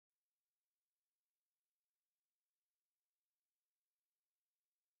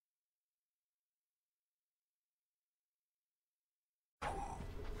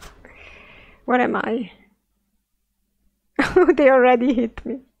Where am I? They already hit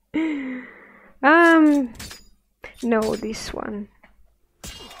me. No, this one.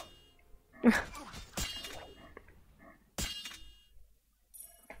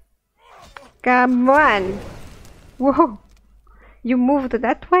 Come on! Whoa! You moved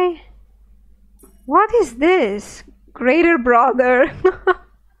that way? What is this? Greater brother!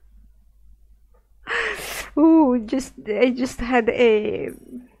 Ooh, I just had a...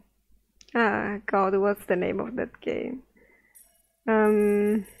 Ah, God, what's the name of that game?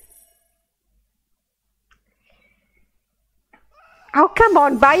 Oh, come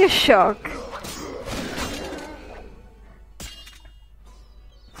on, Bioshock!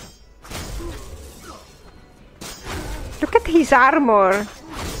 Look at his armor!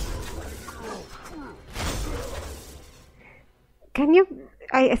 Can you...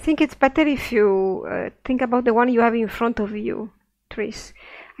 I think it's better if you think about the one you have in front of you, Triss.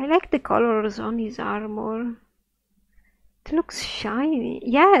 I like the colors on his armor. It looks shiny.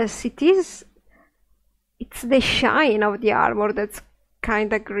 Yes, it is. It's the shine of the armor that's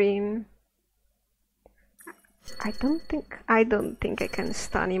kinda green. I don't think I can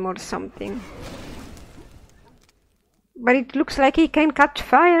stun him or something. But it looks like he can catch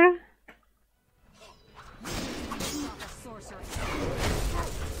fire.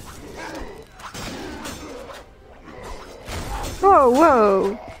 Whoa,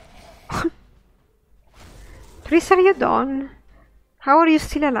 whoa! Triss, are you done? How are you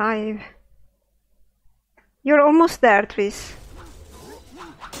still alive? You're almost there, Triss.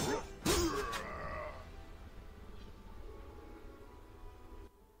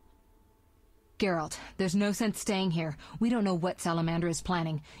 Geralt, there's no sense staying here. We don't know what Salamandra is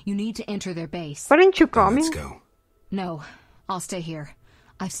planning. You need to enter their base. Weren't you coming? Let's go. No, I'll stay here.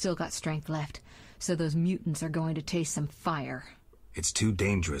 I've still got strength left, so those mutants are going to taste some fire. It's too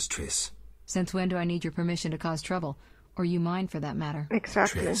dangerous, Triss. Since when do I need your permission to cause trouble? Or you mine, for that matter?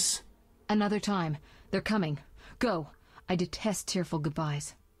 Exactly. Triss. Another time. They're coming. Go. I detest tearful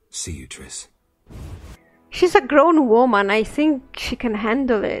goodbyes. See you, Triss. She's a grown woman. I think she can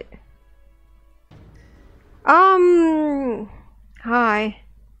handle it. Hi.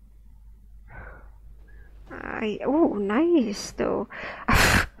 Oh, nice though.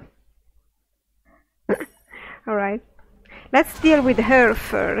 Alright. Let's deal with her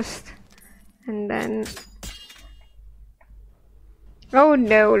first. And then... Oh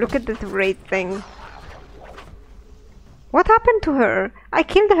no, look at that wraith thing. What happened to her? I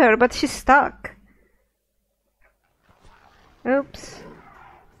killed her, but she's stuck. Oops.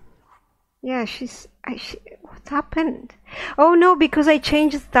 Yeah, what happened? Oh no, because I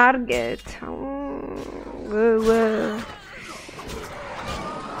changed the target. Oh, whoa, whoa.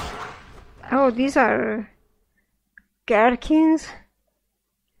 Oh, these are... Gherkins?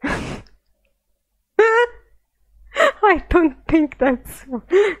 I don't think that's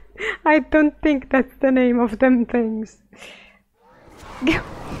the name of them things.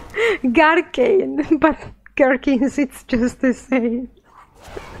 Garcane, but Gherkins, it's just the same.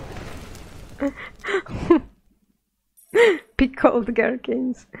 Pickled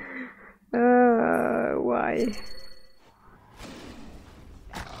gherkins. Why?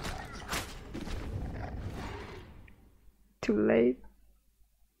 Too late.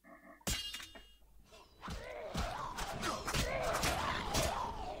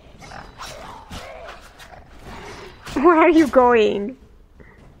 Where are you going?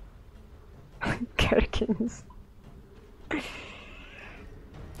 Gherkins.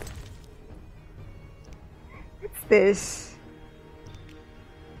 What's this?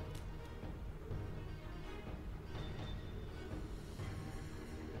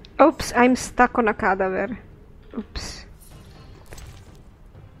 Oops, I'm stuck on a cadaver. Oops.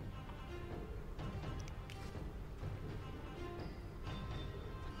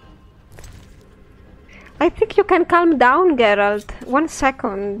 I think you can calm down, Geralt. 1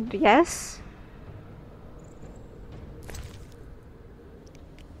 second, yes?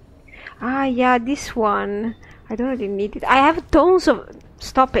 Ah, yeah, this one. I don't really need it. I have tons of...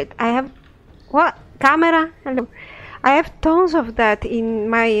 Stop it. I have... What? Camera? Hello. I have tons of that in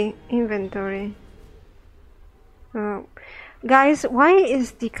my inventory. Oh. Guys, why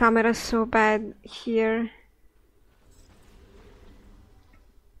is the camera so bad here?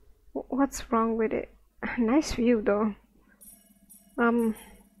 What's wrong with it? Nice view though.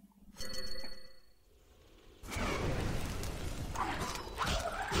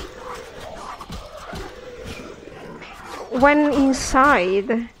 When inside,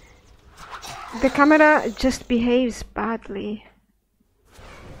 the camera just behaves badly.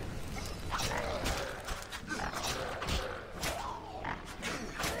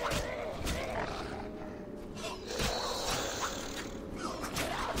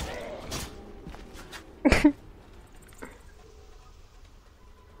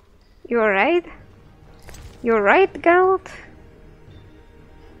 You're right, Geralt.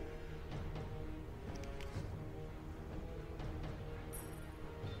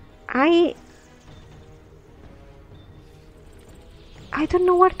 I don't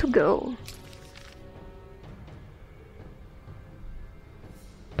know where to go.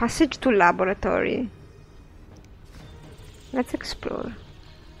 Passage to laboratory. Let's explore.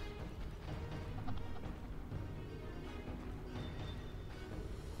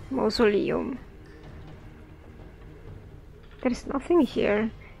 Mausoleum. There's nothing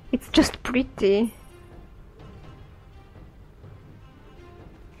here. It's just pretty.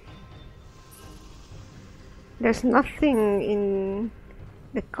 There's nothing in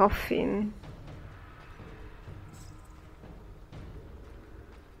the coffin.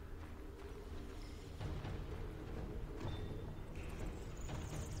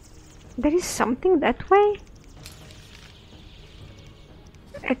 There is something that way?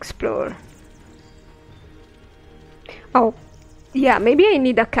 Explore. Oh, yeah, maybe I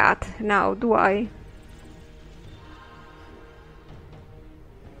need a cat now, do I?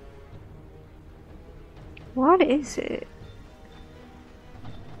 What is it?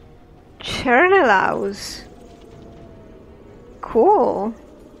 Chernel house. Cool.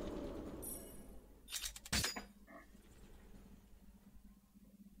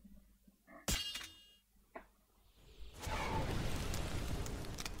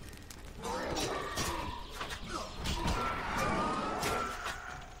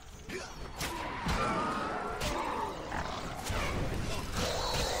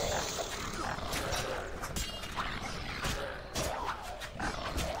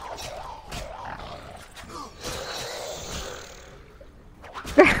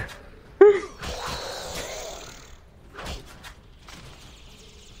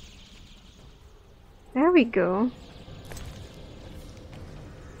 There we go.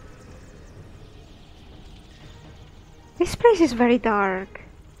 This place is very dark.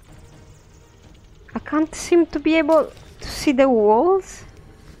 I can't seem to be able to see the walls.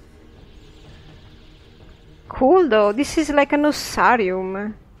 Cool though, this is like an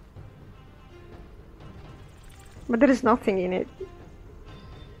ossarium. But there is nothing in it.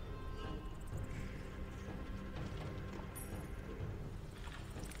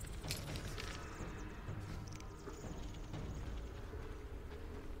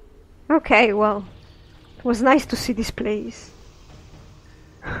 Okay, well, it was nice to see this place.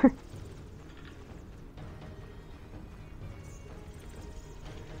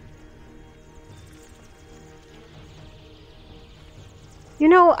 You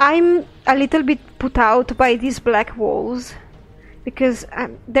know, I'm a little bit put out by these black walls because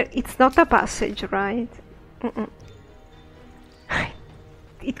it's not a passage, right?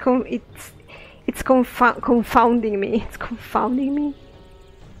 It's confounding me. It's confounding me.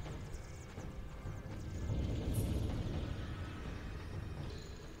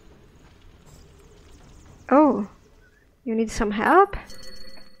 Oh, you need some help?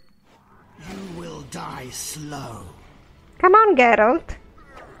 You will die slow. Come on, Geralt.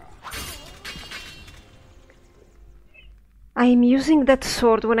 I'm using that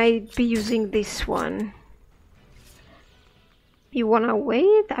sword when I'd be using this one. You wanna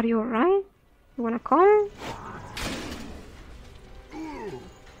wait? Are you alright? You wanna come?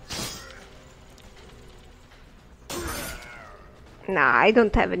 Nah, I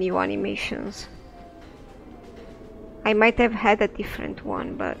don't have new animations. I might have had a different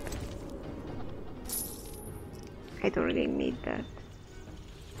one, but I don't really need that.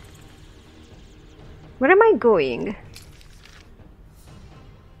 Where am I going?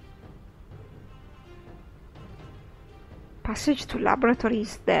 Passage to laboratory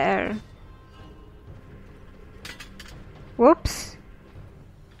is there. Whoops.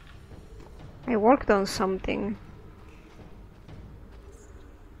 I worked on something.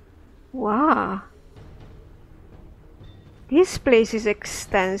 Wow. This place is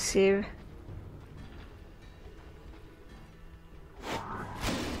extensive.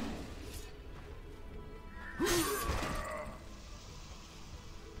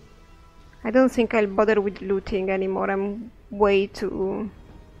 I don't think I'll bother with looting anymore. I'm way too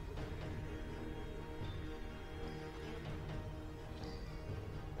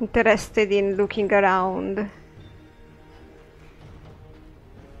interested in looking around.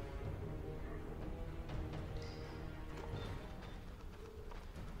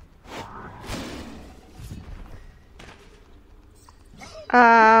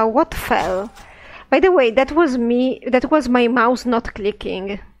 What fell? By the way, that was me. That was my mouse not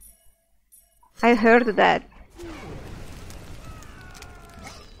clicking. I heard that.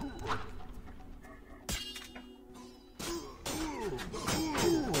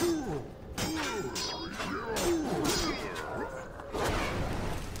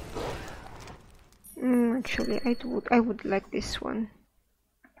 I would like this one.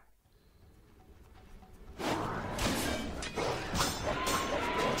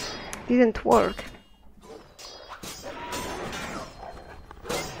 Didn't work.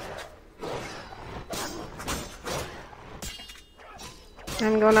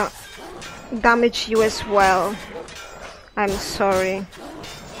 I'm gonna damage you as well. I'm sorry.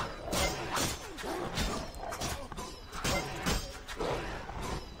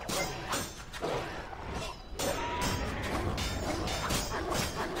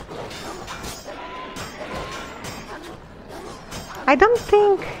 I don't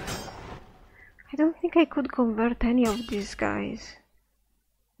think I could convert any of these guys.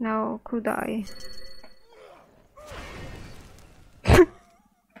 Now, could I?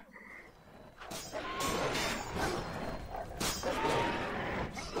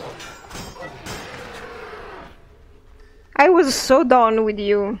 I was so done with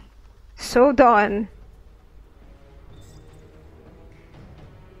you. So done.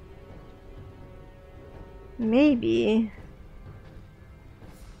 Maybe.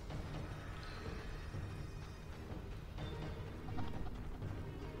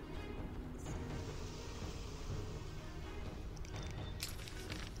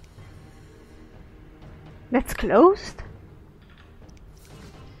 That's closed?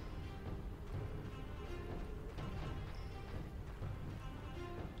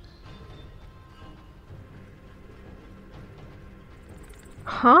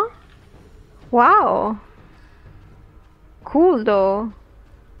 Huh? Wow. Cool though.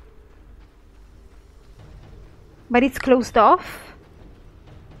 But it's closed off?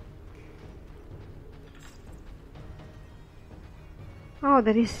 Oh,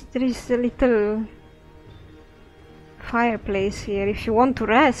 there is a little fireplace here if you want to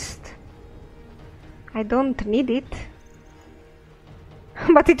rest. I don't need it.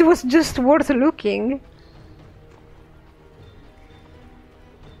 But it was just worth looking.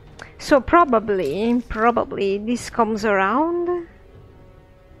 So probably this comes around.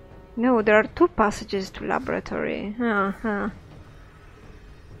 No, there are two passages to laboratory. Huh. Huh.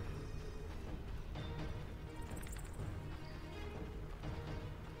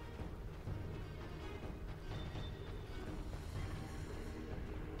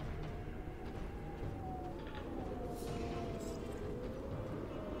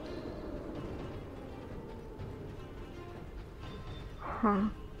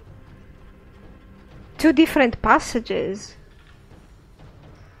 Two different passages.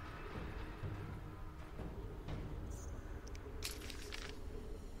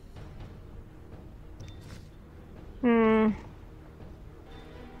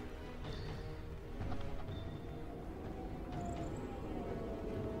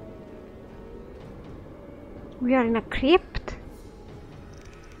 We are in a crypt.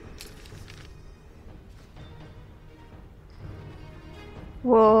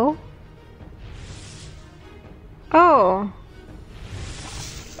 Whoa. Oh.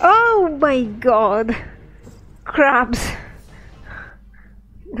 Oh my god. Crabs.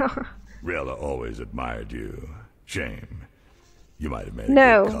 No. Rella always admired you. Shame. You might have made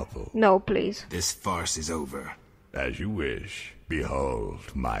a good couple. No, please. This farce is over. As you wish.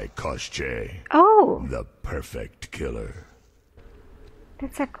 Behold my Koschei. Oh. The perfect killer.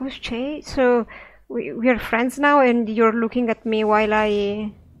 That's a Koschei? So we are friends now and you're looking at me while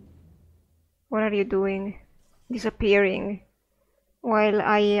I... What are you doing? Disappearing. While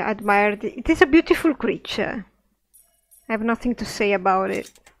I admire it is a beautiful creature. I have nothing to say about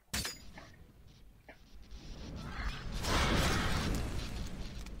it.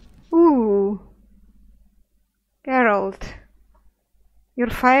 Ooh. Geralt. Your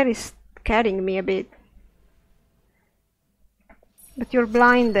fire is scaring me a bit. But you're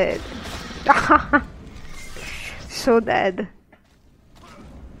blinded. So dead.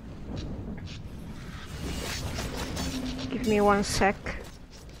 Give me 1 sec.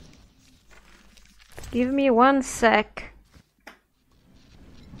 Give me 1 sec.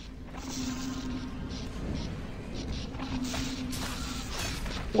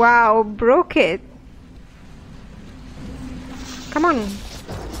 Wow, broke it. Come on.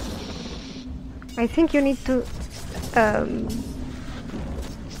 I think you need to...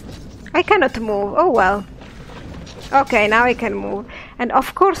 I cannot move. Oh well. Okay, now I can move. And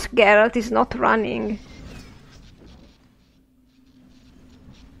of course Geralt is not running.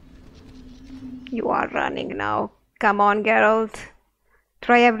 You are running now. Come on, Geralt.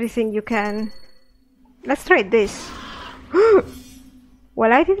 Try everything you can. Let's try this.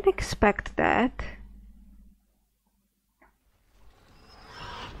 Well, I didn't expect that.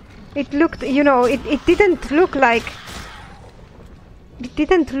 It looked, you know, it didn't look like... It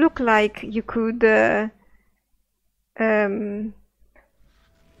didn't look like you could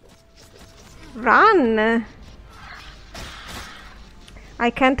Run! I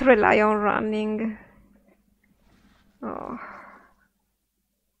can't rely on running. Oh.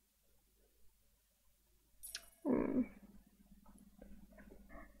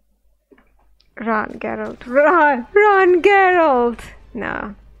 Run, Geralt. Run! Run, Geralt!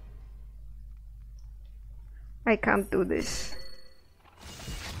 No. I can't do this.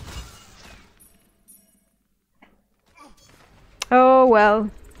 Oh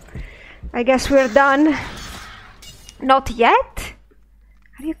well. I guess we're done. Not yet?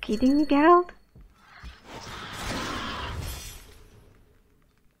 Are you kidding me, Geralt?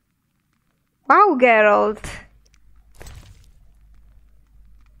 Wow, Geralt.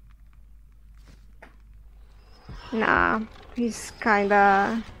 Nah, he's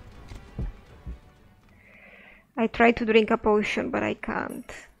kinda... I tried to drink a potion, but I can't.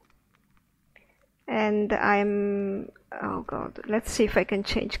 And I'm... oh god, let's see if I can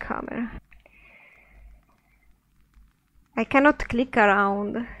change camera. I cannot click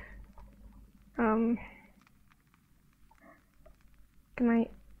around. Can I...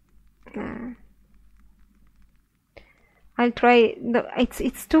 nah. I'll try... no,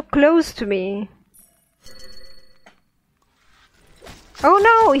 it's too close to me. Oh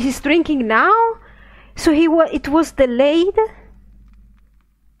no, he's drinking now? So it was delayed?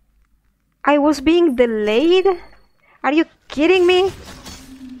 I was being delayed? Are you kidding me?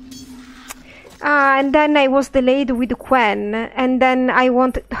 And then I was delayed with Quen, and then I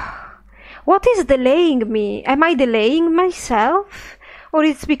wanted... What is delaying me? Am I delaying myself? Or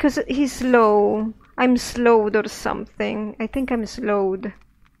it's because he's slow? I'm slowed or something. I think I'm slowed.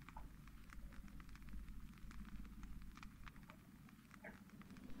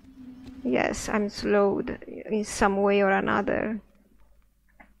 Yes, I'm slowed in some way or another.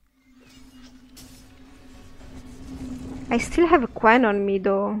 I still have Quen on me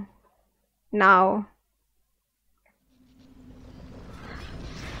though. Now.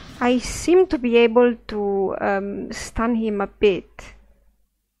 I seem to be able to stun him a bit.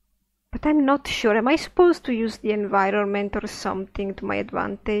 But I'm not sure. Am I supposed to use the environment or something to my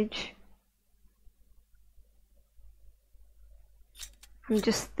advantage? I'm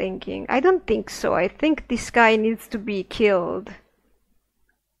just thinking. I don't think so. I think this guy needs to be killed.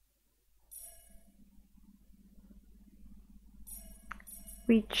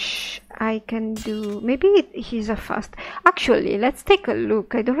 Which I can do. Maybe he's a fast... Actually, let's take a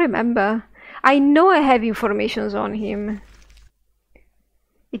look. I don't remember. I know I have informations on him.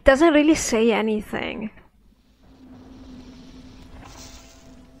 It doesn't really say anything.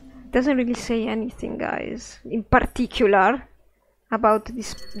 It doesn't really say anything, guys. In particular about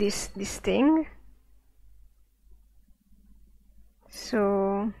this thing.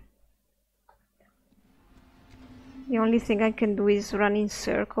 So the only thing I can do is run in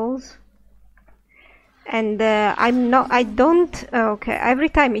circles. And I don't, okay, every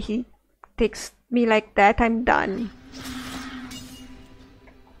time he takes me like that, I'm done.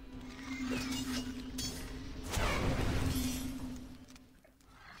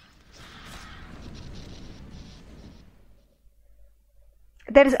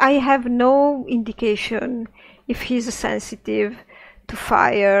 I have no indication if he's sensitive to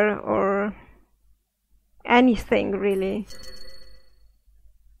fire or anything really.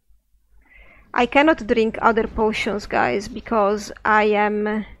 I cannot drink other potions, guys, because I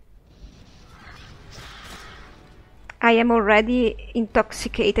am already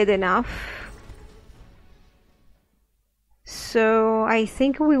intoxicated enough. So I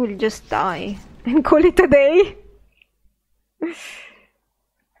think we will just die and call it a day.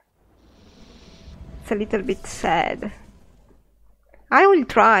 It's a little bit sad. I will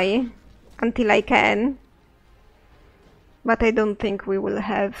try until I can, but I don't think we will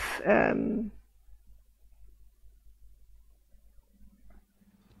have Am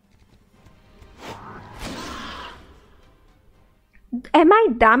I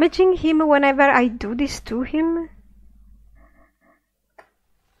damaging him whenever I do this to him?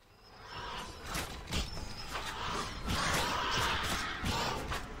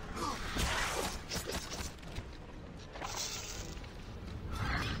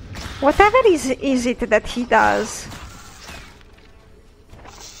 Whatever is it that he does?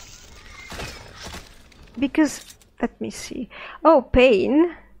 Because, let me see. Oh,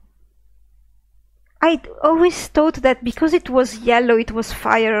 pain. I always thought that because it was yellow, it was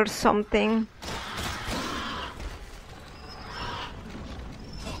fire or something.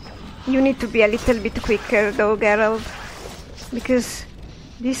 You need to be a little bit quicker though, Geralt. Because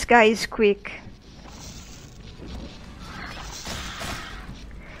this guy is quick.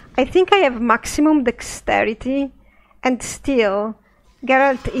 I think I have maximum dexterity And still,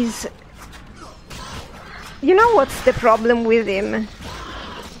 Geralt is... You know what's the problem with him?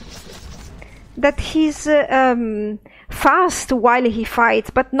 That he's fast while he fights,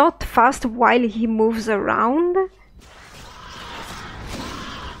 but not fast while he moves around.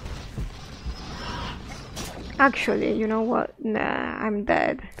 Actually, you know what? Nah, I'm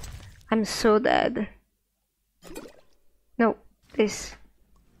dead. I'm so dead. No, this.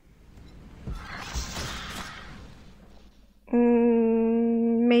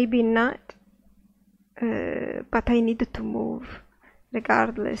 Maybe not. But I need to move,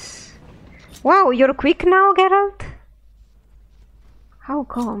 regardless. Wow, you're quick now, Geralt? How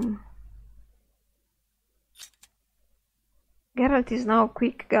come? Geralt is now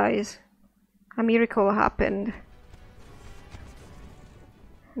quick, guys. A miracle happened.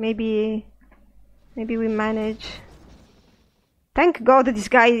 Maybe we manage. Thank God this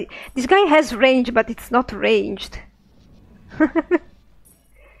guy has range, but it's not ranged.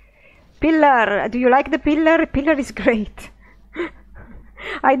 Pillar, do you like the pillar? Pillar is great.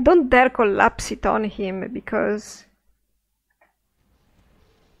 I don't dare collapse it on him because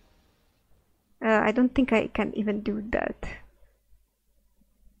I don't think I can even do that.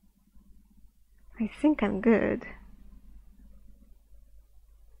 I think I'm good.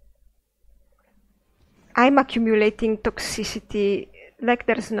 I'm accumulating toxicity like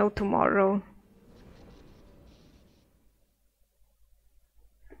there's no tomorrow.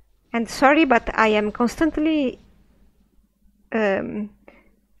 And sorry, but I am constantly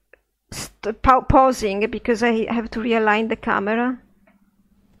pausing because I have to realign the camera.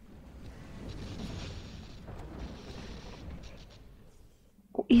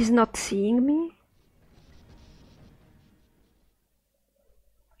 He's not seeing me?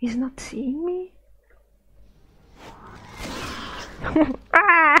 He's not seeing me?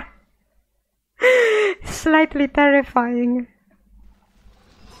 Ah! Slightly terrifying.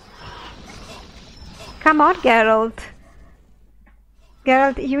 Come on, Geralt.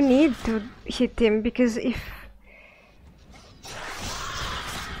 Geralt, you need to hit him because if...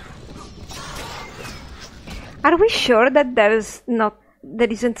 Are we sure that there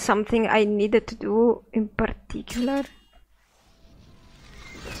isn't something I needed to do in particular?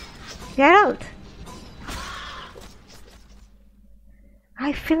 Geralt!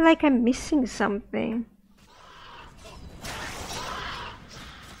 I feel like I'm missing something.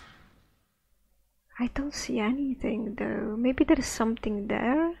 I don't see anything though. Maybe there's something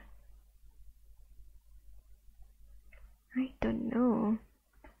there? I don't know.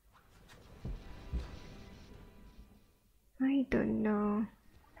 I don't know.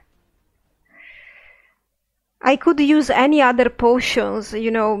 I could use any other potions,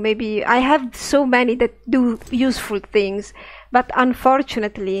 you know, maybe. I have so many that do useful things, but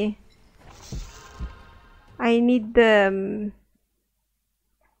unfortunately I need the...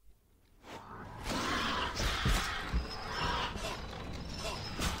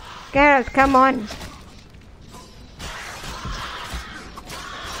 Geralt, come on!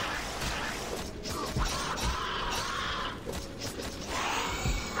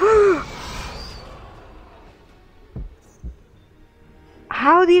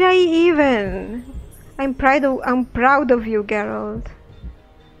 How did I even? I'm proud of you, Geralt.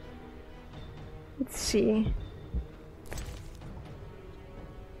 Let's see.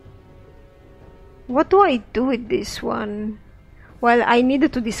 What do I do with this one? Well, I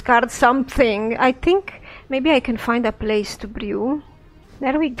needed to discard something. I think maybe I can find a place to brew.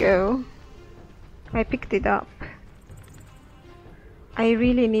 There we go. I picked it up. I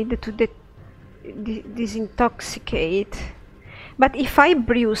really needed to disintoxicate. But if I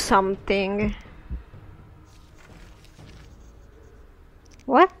brew something...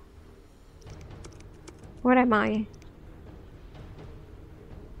 What? Where am I?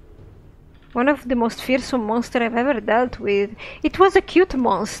 One of the most fearsome monsters I've ever dealt with. It was a cute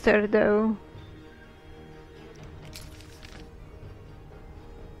monster, though.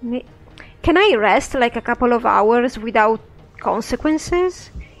 Can I rest like a couple of hours without consequences?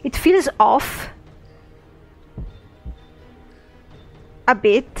 It feels off. A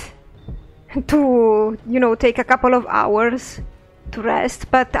bit. To, you know, take a couple of hours to rest.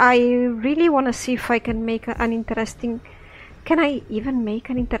 But I really want to see if I can make an interesting... Can I even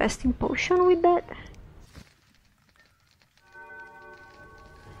make an interesting potion with that?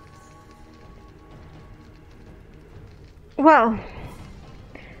 Well,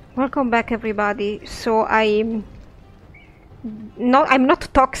 welcome back everybody. So I'm not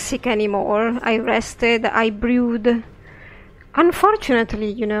toxic anymore. I rested, I brewed.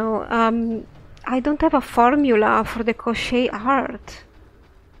 Unfortunately, you know, I don't have a formula for the crochet art.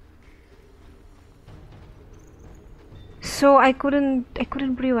 so I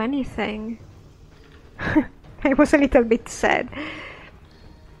couldn't brew anything. I was a little bit sad.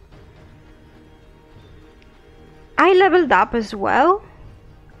 I leveled up as well.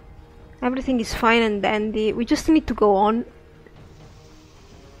 Everything is fine and dandy. We just need to go on.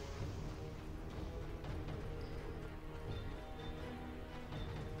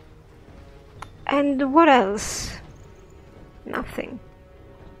 And what else? Nothing.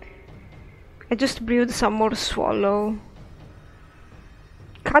 I just brewed some more swallow.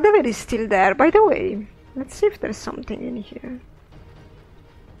 Cadaver is still there, by the way. Let's see if there's something in here.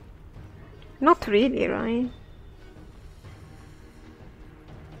 Not really, right?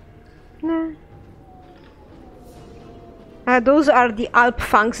 Nah. Those are the Alp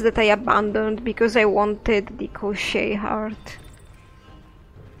Funks that I abandoned because I wanted the crochet heart.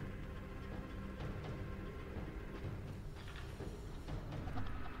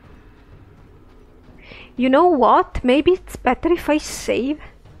 You know what? Maybe it's better if I save.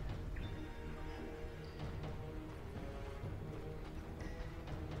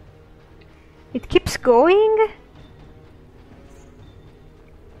 It keeps going.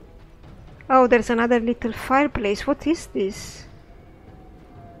 Oh, there's another little fireplace. What is this?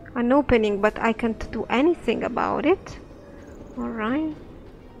 An opening, but I can't do anything about it. Alright.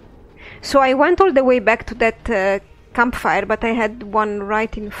 So I went all the way back to that campfire, but I had one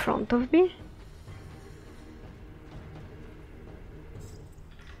right in front of me.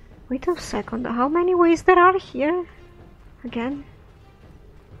 Wait a second, how many ways there are here? Again?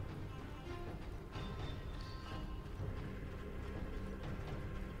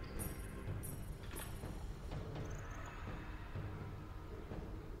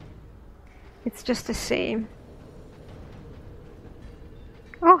 It's just the same.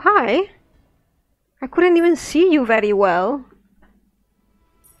 Oh, hi! I couldn't even see you very well.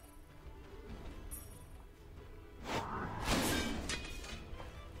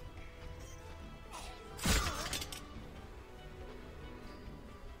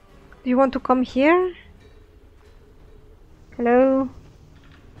 Do you want to come here? Hello?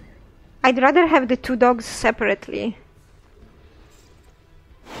 I'd rather have the two dogs separately.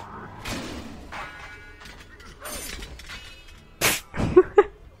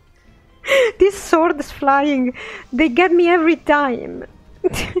 These swords flying, they get me every time.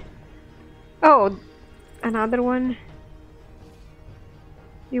 Oh, another one.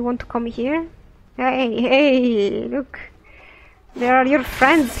 You want to come here? Hey, hey, look. There are your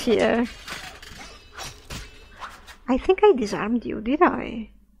friends here. I think I disarmed you, did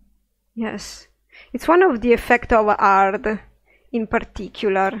I? Yes. It's one of the effects of Ard in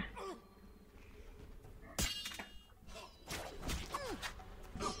particular.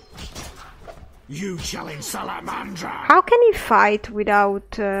 You challenge Salamandra. How can he fight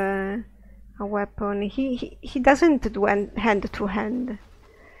without a weapon? He doesn't do hand to hand,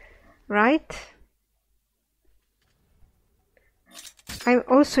 right? I'm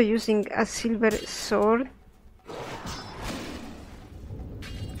also using a silver sword.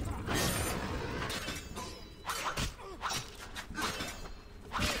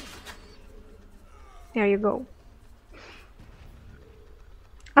 There you go.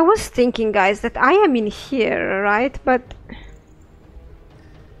 I was thinking, guys, that I am in here, right? But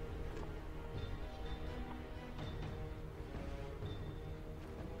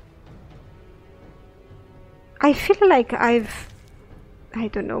I feel like I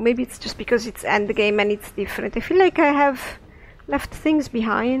don't know, maybe it's just because it's endgame and it's different. I feel like I have left things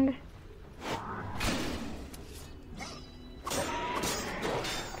behind.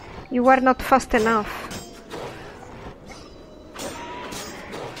 You were not fast enough.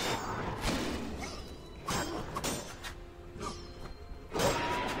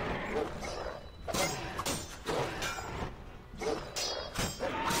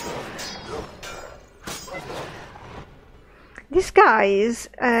 These guys,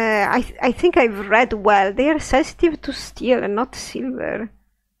 I think I've read well, they are sensitive to steel and not silver.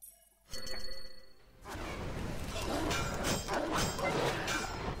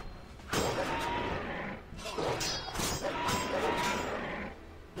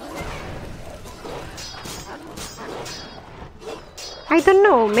 I don't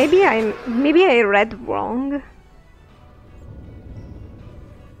know, maybe I read wrong.